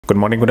Good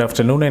morning, good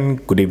afternoon,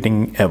 and good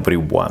evening,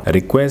 everyone. A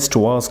request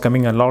was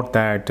coming a lot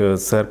that,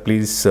 sir,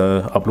 please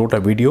upload a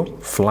video,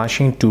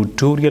 flashing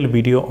tutorial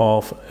video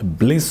of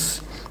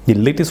Bliss, the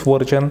latest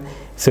version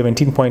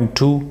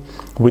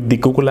 17.2 with the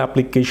Google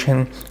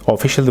application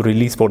official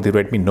release for the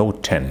Redmi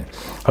Note 10.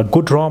 A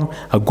good ROM,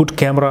 a good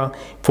camera,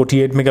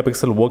 48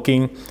 megapixel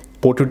working,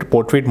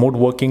 portrait mode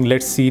working.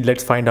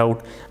 Let's find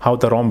out how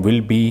the ROM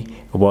will be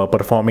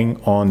performing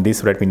on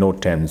this Redmi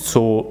Note 10.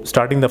 So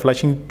starting the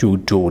flashing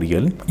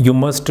tutorial, you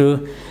must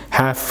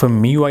have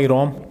Miui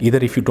ROM. Either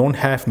if you don't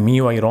have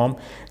Miui ROM,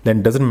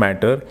 then doesn't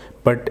matter,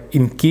 but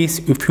in case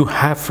if you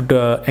have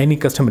any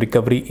custom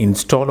recovery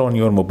installed on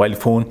your mobile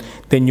phone,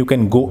 then you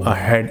can go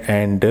ahead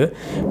and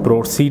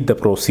proceed the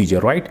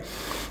procedure, right?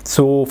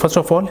 So first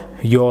of all,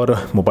 your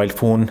mobile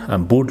phone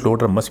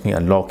bootloader must be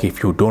unlocked.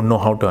 If you don't know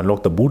how to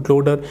unlock the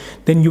bootloader,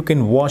 then you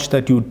can watch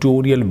the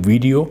tutorial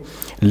video,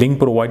 link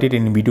provided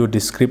in video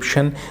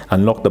description.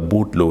 Unlock the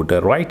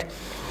bootloader, right?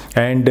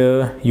 And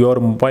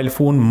your mobile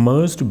phone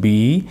must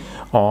be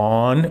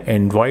on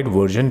Android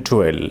version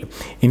 12.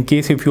 In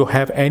case if you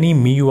have any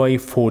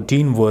Miui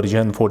 14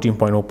 version,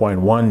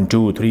 14.0.1,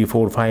 2, 3,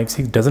 4, 5,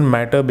 6, doesn't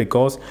matter,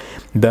 because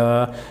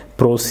the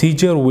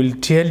procedure will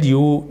tell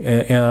you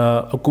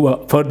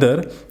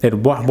further that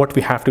what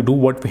we have to do,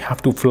 what we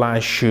have to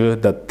flash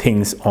the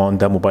things on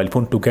the mobile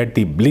phone to get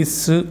the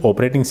Bliss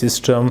operating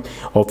system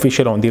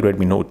official on the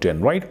Redmi Note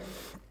 10, right?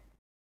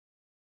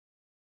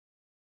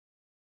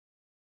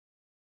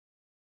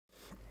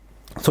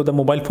 So the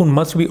mobile phone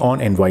must be on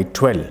Android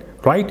 12,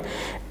 right?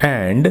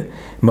 And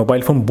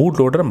mobile phone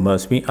bootloader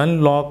must be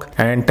unlocked,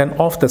 and turn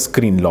off the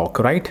screen lock,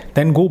 right?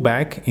 Then go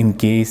back in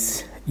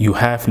case you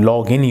have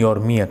log in your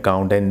Mi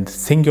account and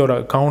sync your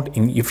account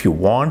if you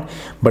want,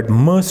 but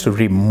must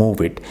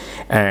remove it,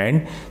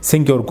 and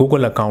sync your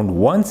Google account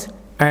once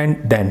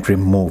and then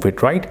remove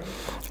it, right?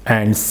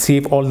 And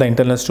save all the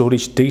internal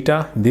storage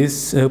data.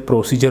 This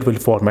procedure will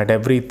format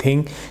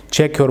everything.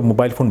 Check your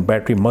mobile phone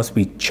battery must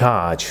be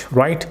charged,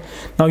 right?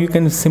 Now you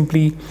can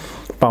simply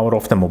power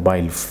off the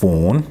mobile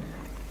phone.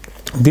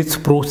 This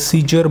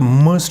procedure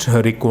must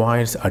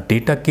requires a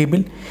data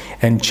cable,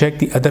 and check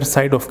the other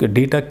side of the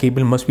data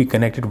cable must be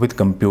connected with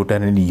computer,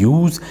 and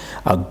use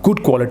a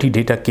good quality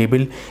data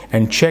cable,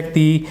 and check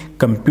the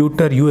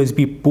computer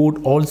USB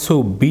port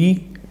also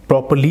be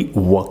properly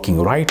working,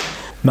 right?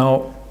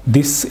 Now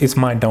this is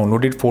my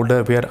downloaded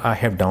folder where I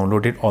have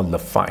downloaded all the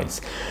files.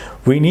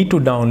 We need to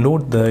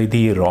download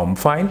the ROM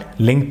file.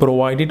 Link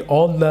provided,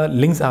 all the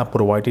links are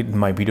provided in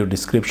my video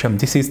description.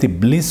 This is the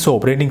Bliss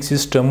operating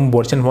system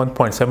version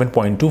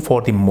 1.7.2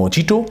 for the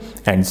Mojito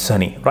and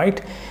Sunny,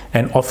 right?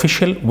 And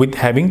official with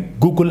having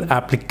Google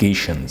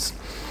applications.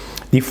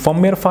 The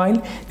firmware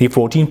file, the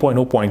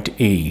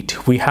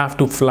 14.0.8, we have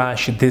to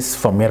flash this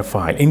firmware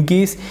file. In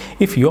case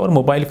if your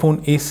mobile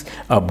phone is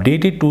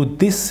updated to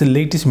this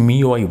latest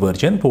Miui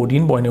version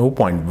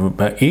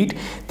 14.0.8,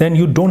 then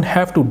you don't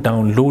have to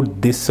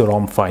download this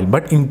ROM file.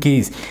 But in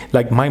case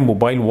like my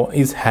mobile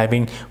is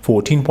having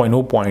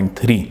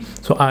 14.0.3,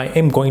 so I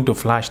am going to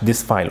flash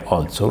this file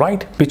also,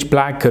 right? Pitch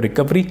black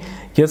recovery.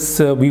 Yes,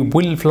 we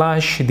will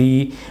flash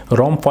the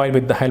ROM file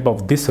with the help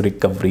of this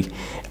recovery.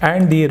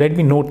 And the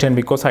Redmi Note 10,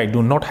 because I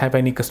do not have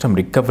any custom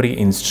recovery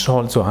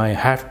installed, so I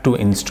have to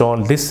install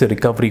this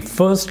recovery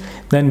first,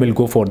 then we'll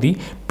go for the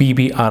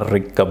PBR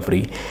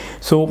recovery.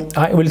 So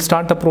I will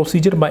start the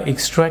procedure by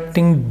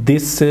extracting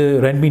this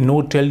Redmi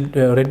Note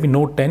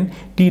 10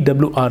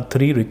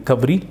 TWR3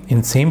 recovery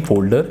in same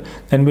folder.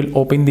 Then we'll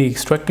open the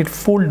extracted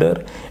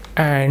folder,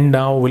 and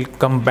now we'll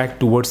come back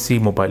towards the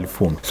mobile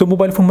phone. So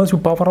mobile phone must be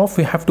power off.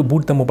 We have to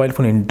boot the mobile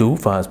phone into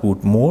fast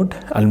boot mode,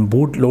 and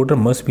bootloader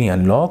must be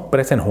unlocked.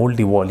 Press and hold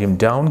the volume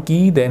down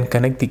key, then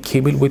connect the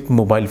cable with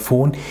mobile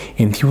phone.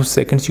 In few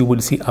seconds you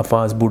will see a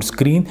fast boot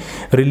screen.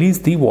 Release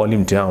the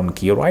volume down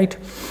key, right?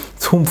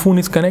 So phone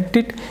is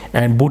connected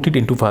and booted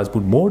into fast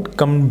boot mode.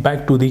 Come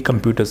back to the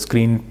computer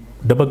screen,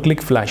 double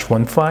click flash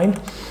one file.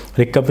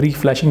 Recovery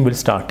flashing will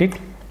start it.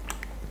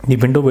 The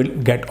window will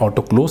get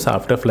auto close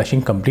after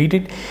flashing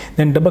completed.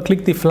 Then double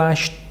click the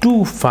flash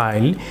 2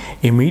 file.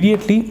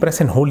 Immediately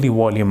press and hold the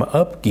volume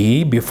up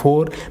key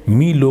before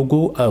Mi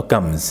logo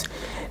comes.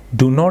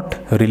 Do not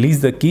release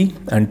the key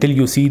until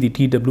you see the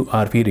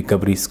TWRP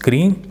recovery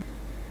screen,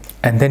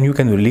 and then you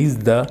can release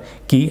the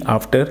key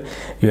after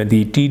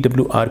the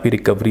TWRP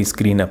recovery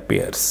screen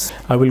appears.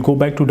 I will go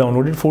back to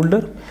downloaded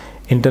folder.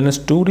 Internal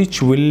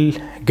storage will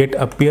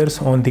appears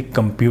on the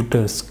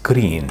computer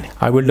screen.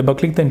 I will double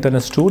click the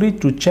internal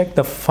storage to check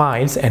the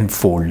files and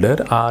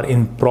folder are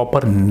in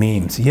proper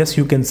names. Yes,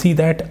 you can see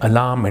that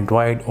alarm,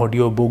 Android,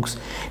 audiobooks,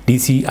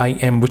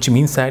 DCIM, which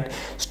means that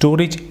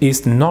storage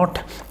is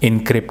not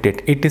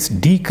encrypted, it is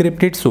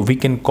decrypted, so we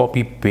can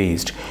copy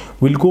paste.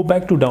 We'll go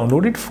back to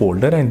downloaded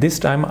folder, and this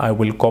time I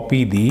will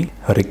copy the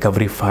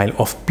recovery file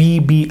of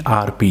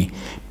PBRP,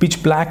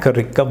 pitch black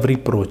recovery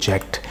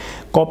project.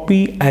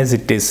 Copy as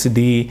it is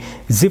the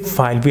zip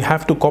file. We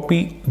have to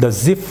copy the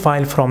zip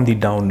file from the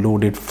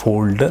downloaded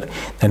folder.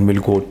 Then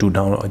we'll go to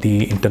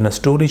the internal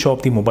storage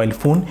of the mobile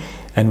phone,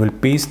 and we'll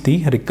paste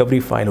the recovery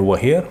file over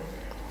here.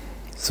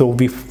 So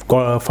we've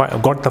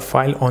got the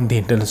file on the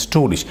internal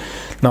storage.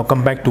 Now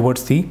come back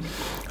towards the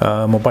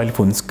mobile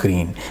phone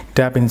screen.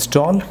 Tap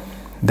install,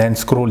 then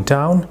scroll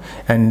down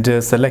and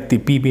select the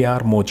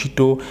PBR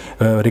Mojito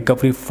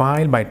recovery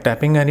file by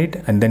tapping on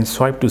it, and then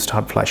swipe to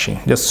start flashing.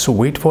 Just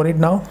wait for it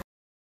now.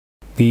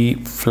 The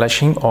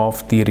flashing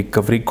of the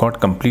recovery got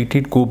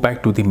completed. Go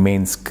back to the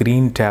main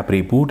screen, tap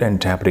reboot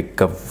and tap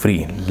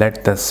recovery.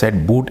 Let the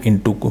set boot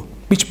into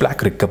pitch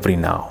black recovery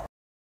now.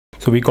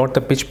 So we got the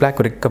pitch black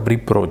recovery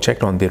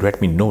project on the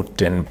Redmi Note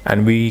 10,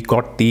 and we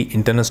got the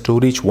internal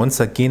storage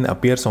once again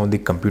appears on the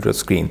computer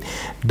screen.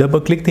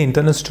 Double click the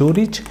internal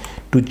storage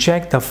to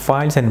check the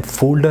files and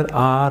folder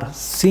are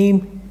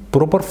same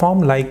proper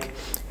form, like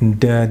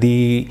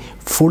the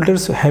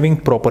folders having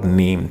proper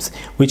names,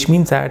 which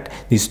means that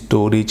the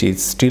storage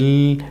is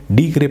still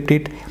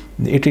decrypted.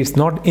 It is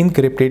not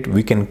encrypted.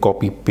 We can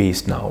copy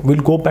paste now.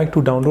 We'll go back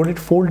to downloaded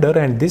folder,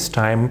 and this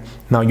time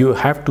now you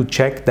have to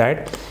check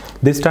that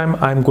this time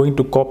I'm going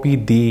to copy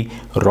the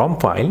ROM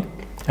file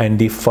and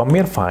the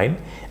firmware file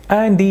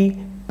and the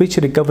pitch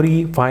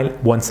recovery file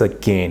once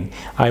again.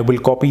 I will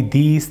copy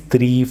these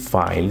three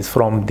files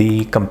from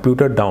the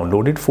computer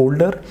downloaded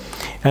folder,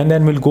 and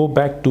then we'll go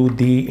back to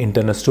the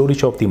internal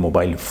storage of the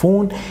mobile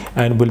phone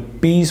and we'll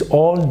paste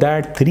all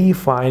that three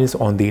files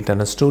on the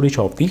internal storage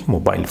of the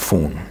mobile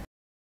phone.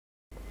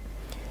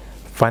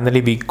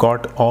 Finally, we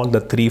got all the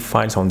three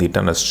files on the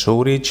internal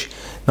storage.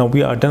 Now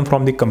we are done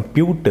from the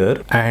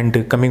computer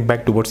and coming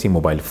back towards the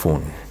mobile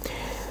phone.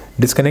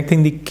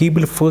 Disconnecting the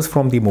cable first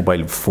from the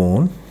mobile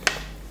phone,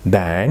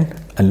 then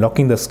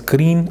unlocking the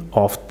screen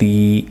of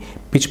the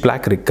pitch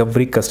black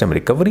recovery custom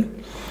recovery,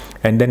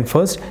 and then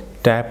first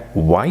tap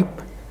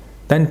wipe,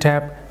 then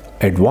tap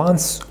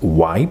advanced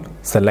wipe,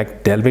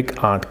 select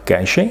Delvic Art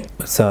Cache,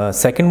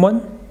 second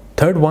one,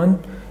 third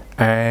one,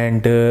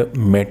 and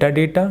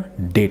metadata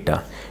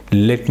data.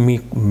 Let me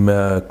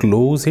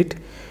close it.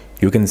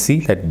 You can see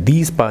that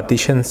these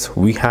partitions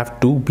we have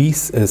to be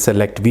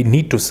we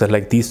need to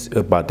select these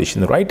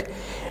partition, right?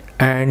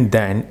 And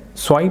then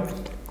swipe,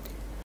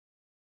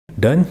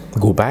 done.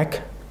 Go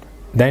back,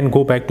 then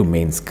go back to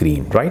main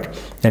screen, right?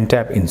 And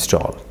tap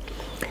install.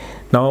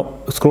 Now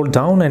scroll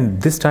down, and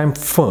this time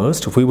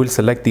first we will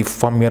select the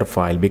firmware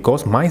file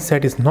because my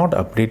set is not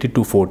updated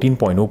to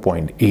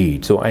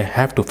 14.0.8, so I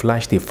have to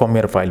flash the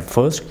firmware file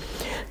first.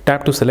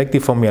 Tap to select the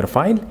firmware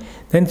file,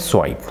 then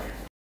swipe,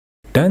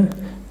 done.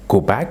 Go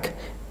back,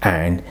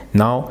 and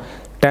now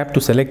tap to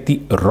select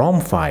the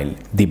ROM file,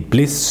 the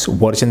Bliss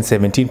version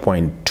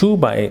 17.2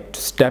 by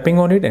tapping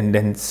on it, and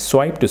then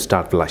swipe to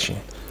start flashing.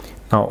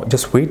 Now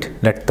just wait,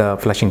 let the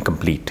flashing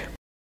complete.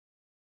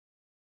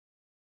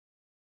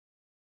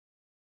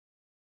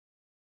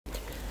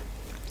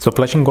 So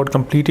flashing got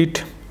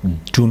completed.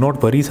 Do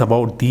not worry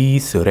about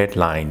these red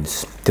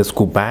lines. Just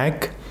go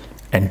back,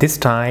 and this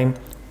time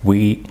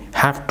we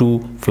have to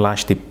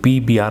flash the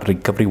PBR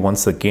recovery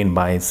once again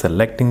by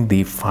selecting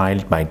the file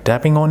by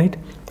tapping on it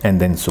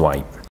and then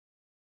swipe.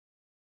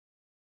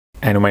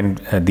 And when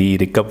the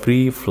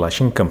recovery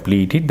flashing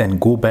completed, then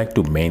go back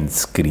to main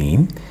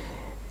screen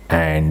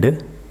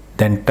and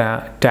then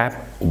tap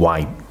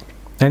wipe,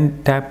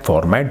 then tap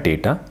format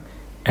data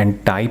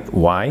and type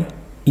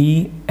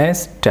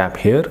YES, tap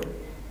here,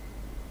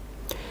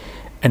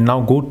 and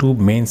now go to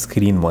main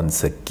screen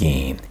once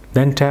again.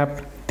 Then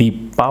tap the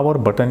power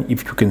button,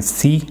 if you can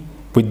see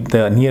with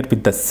the near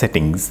with the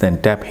settings, then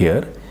tap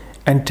here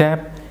and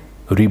tap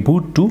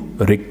reboot to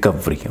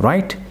recovery,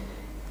 right?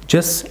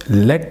 Just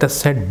let the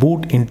set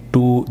boot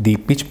into the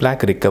pitch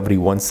black recovery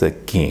once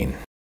again,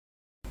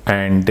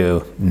 and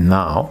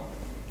now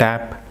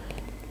tap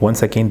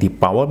once again the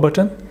power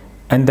button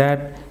and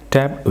that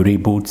tap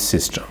reboot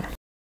system.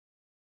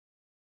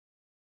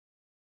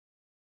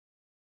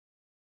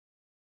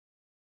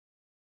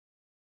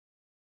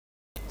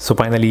 So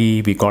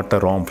finally we got the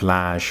ROM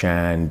flash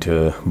and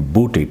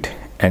boot it,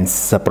 and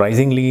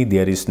surprisingly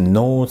there is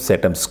no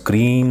setup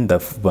screen. The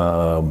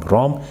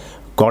ROM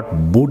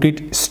got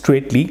booted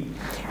straightly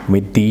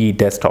with the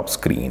desktop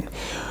screen.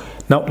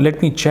 Now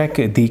let me check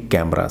the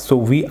camera. So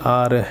we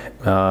are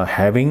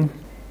having,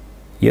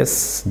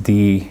 yes,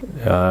 the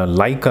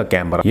Leica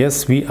camera.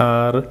 Yes, we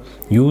are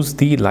use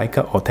the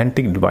Leica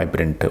authentic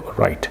vibrant,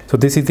 right? So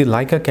this is the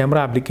Leica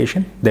camera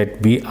application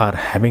that we are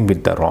having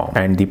with the ROM,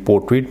 and the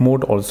portrait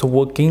mode also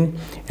working.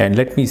 And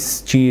let me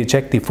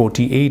check the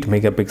 48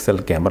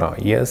 megapixel camera.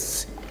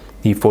 Yes,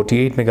 the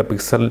 48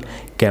 megapixel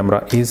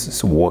camera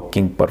is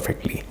working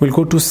perfectly. We'll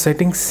go to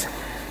settings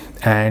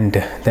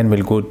and then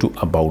we'll go to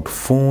about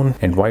phone,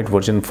 Android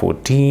version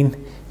 14.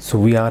 So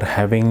we are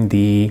having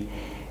the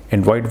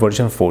Android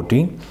version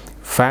 14,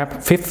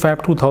 5th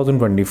Feb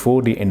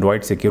 2024, the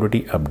Android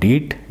security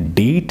update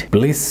date,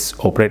 Bliss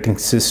operating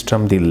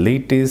system, the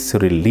latest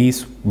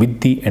release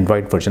with the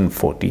Android version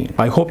 14.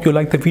 I hope you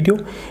like the video,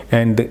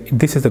 and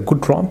this is a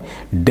good ROM.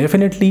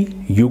 Definitely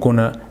you're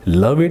gonna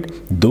love it.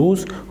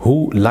 Those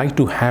who like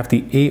to have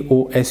the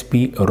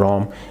AOSP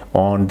ROM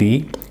on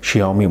the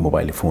Xiaomi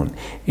mobile phone,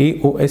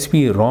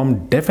 AOSP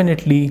ROM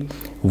definitely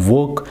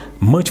work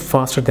much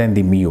faster than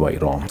the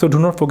Miui ROM. So do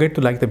not forget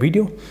to like the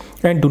video,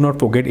 and do not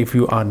forget, if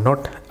you are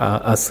not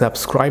a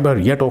subscriber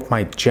yet of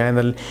my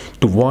channel,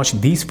 to watch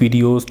these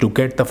videos to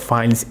get the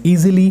files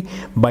easily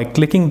by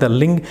clicking the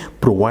link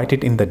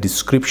provided in the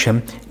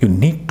description. You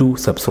need to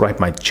subscribe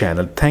my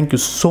channel. Thank you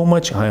so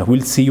much. I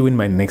will see you in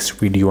my next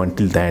video.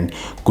 Until then,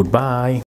 goodbye.